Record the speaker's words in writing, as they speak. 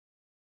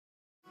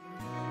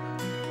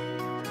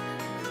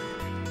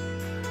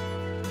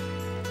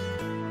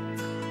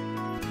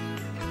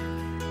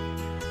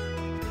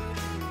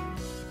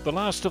The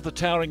last of the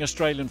towering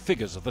Australian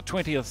figures of the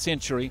 20th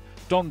century,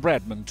 Don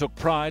Bradman took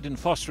pride in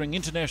fostering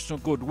international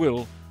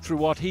goodwill through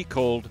what he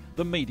called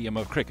the medium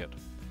of cricket.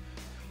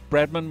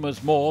 Bradman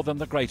was more than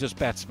the greatest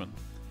batsman.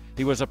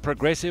 He was a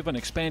progressive and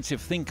expansive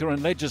thinker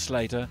and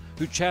legislator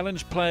who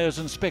challenged players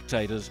and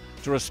spectators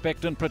to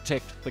respect and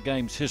protect the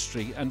game's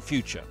history and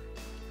future.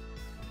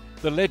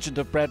 The legend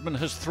of Bradman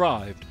has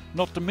thrived,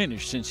 not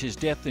diminished, since his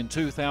death in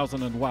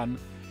 2001,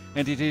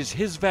 and it is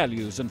his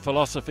values and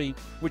philosophy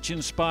which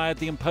inspired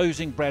the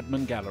imposing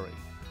Bradman Gallery.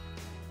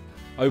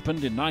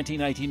 Opened in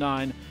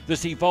 1989,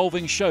 this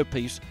evolving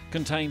showpiece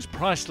contains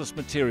priceless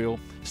material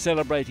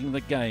celebrating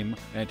the game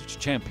and its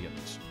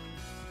champions.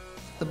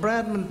 The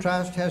Bradman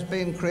Trust has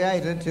been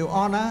created to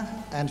honour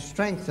and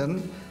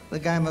strengthen the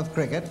game of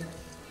cricket,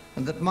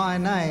 and that my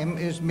name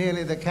is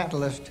merely the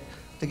catalyst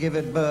to give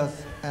it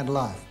birth and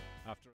life.